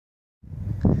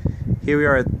Here we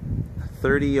are at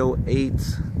 3008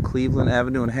 Cleveland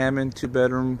Avenue in Hammond,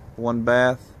 2-bedroom, 1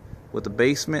 bath with a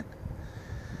basement.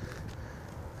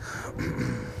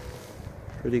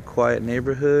 Pretty quiet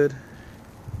neighborhood.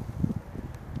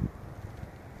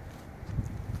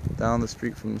 Down the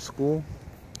street from the school.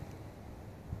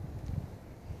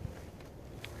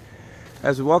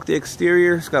 As we walk the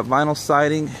exterior, it's got vinyl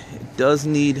siding. It does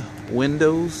need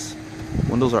windows.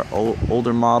 Windows are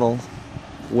older model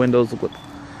windows.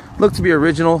 Look to be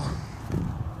original.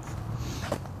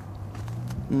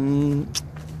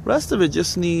 Rest of it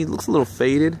just looks a little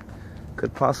faded.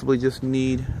 Could possibly just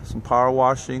need some power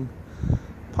washing,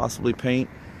 possibly paint.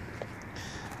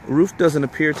 Roof doesn't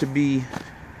appear to be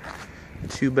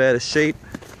too bad a shape.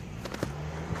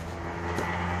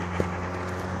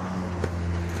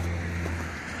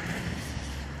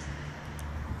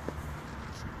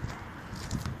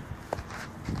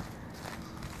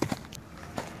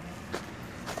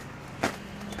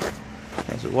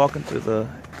 As we walk into the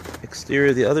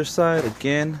exterior, the other side,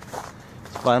 again,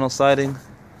 it's vinyl siding,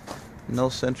 no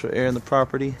central air in the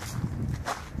property.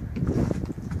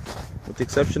 With the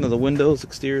exception of the windows,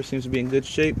 exterior seems to be in good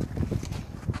shape.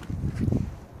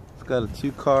 It's got a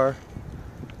 2-car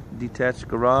detached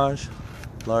garage,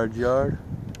 large yard.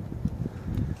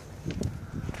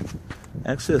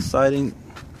 Actually, the siding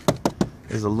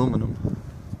is aluminum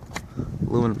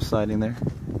siding there.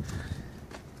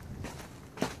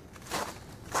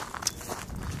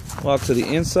 Walk to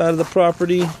the inside of the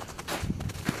property.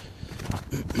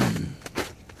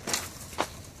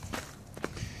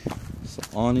 Some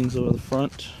awnings over the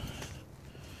front.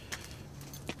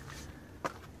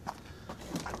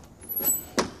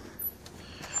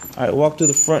 Alright, walk to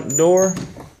the front door.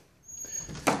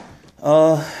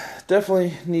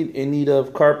 Definitely in need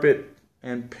of carpet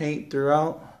and paint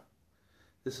throughout.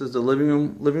 This is the living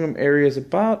room. Living room area is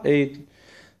about a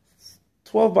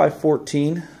 12 by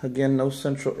 14. Again, no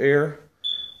central air.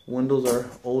 Windows are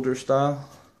older style.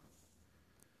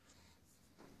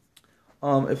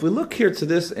 If we look here to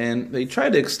this end, they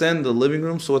tried to extend the living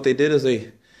room. So what they did is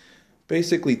they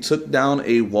basically took down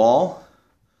a wall.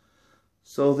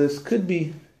 So this could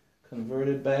be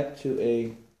converted back to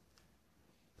a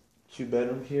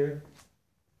 2-bedroom here.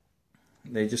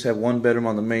 They just have 1 bedroom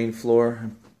on the main floor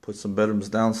and put some bedrooms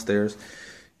downstairs.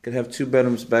 Could have 2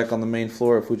 bedrooms back on the main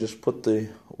floor if we just put the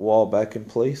wall back in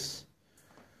place.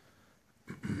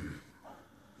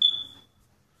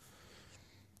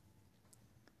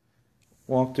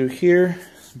 Walk through here,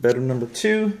 bedroom number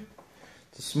 2.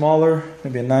 It's a smaller,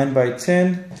 maybe a 9 by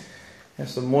 10.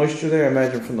 Has some moisture there, I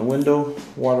imagine from the window.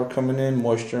 Water coming in,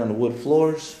 moisture on the wood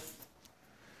floors.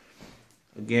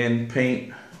 Again,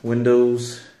 paint,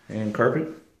 windows, and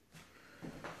carpet.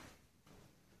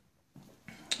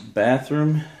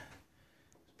 Bathroom,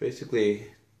 basically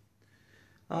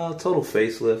a total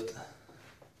facelift.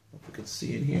 If you can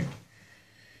see in here,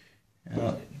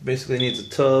 basically needs a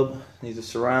tub, needs a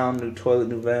surround, new toilet,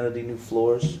 new vanity, new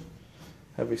floors.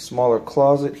 Have a smaller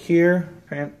closet here,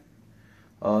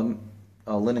 a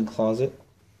linen closet.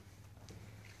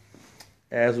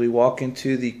 As we walk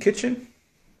into the kitchen,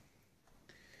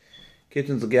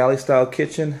 kitchen's a galley style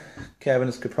kitchen.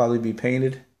 Cabinets could probably be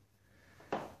painted.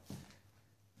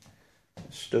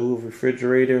 Stove,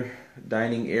 refrigerator,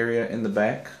 dining area in the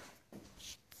back.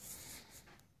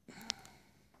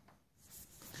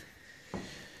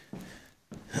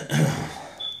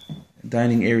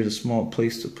 Dining area is a small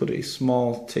place to put a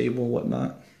small table,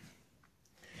 whatnot.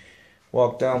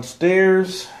 Walk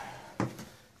downstairs.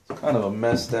 It's kind of a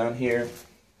mess down here.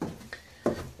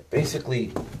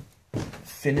 Basically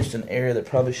finished an area that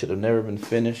probably should have never been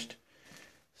finished.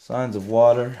 Signs of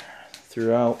water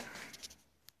throughout.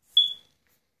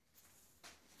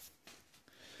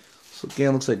 So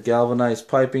again, looks like galvanized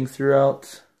piping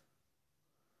throughout.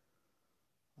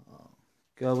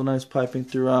 Galvanized piping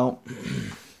throughout.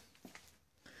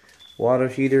 Water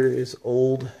heater is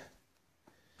old.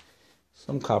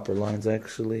 Some copper lines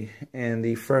actually. And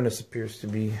the furnace appears to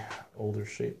be older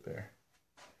shape there.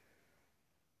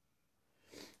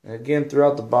 And again,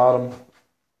 throughout the bottom,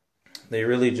 they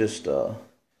really just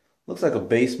looks like a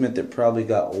basement that probably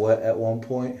got wet at one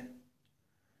point.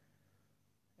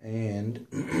 And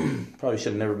probably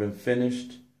should have never been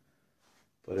finished,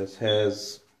 but it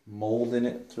has mold in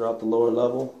it throughout the lower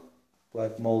level,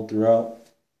 black mold throughout,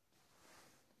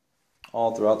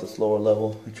 all throughout this lower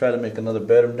level. I try to make another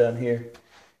bedroom down here.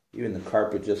 Even the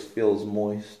carpet just feels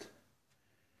moist.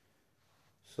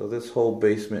 So this whole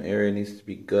basement area needs to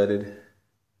be gutted.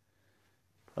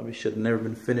 Probably should have never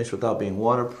been finished without being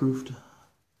waterproofed. Got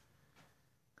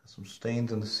some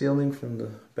stains on the ceiling from the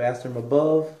bathroom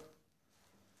above.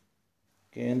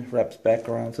 Again, wraps back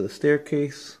around to the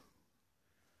staircase.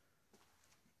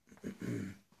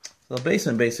 So the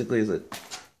basement basically is a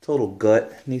total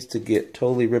gut. It needs to get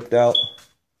totally ripped out.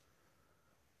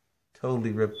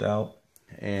 Totally ripped out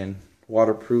and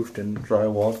waterproofed and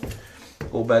drywalled.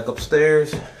 Go back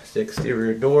upstairs. It's the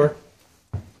exterior door.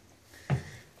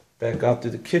 Back out to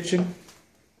the kitchen.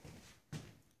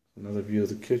 Another view of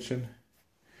the kitchen.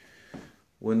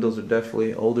 Windows are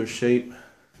definitely older shape.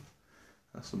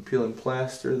 Got some peeling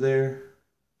plaster there.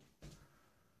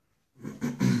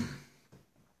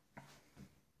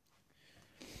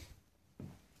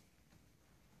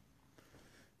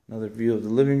 Another view of the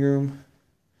living room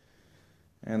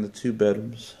and the 2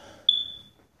 bedrooms.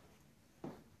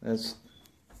 That's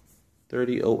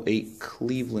 3008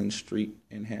 Cleveland Street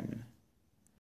in Hammond.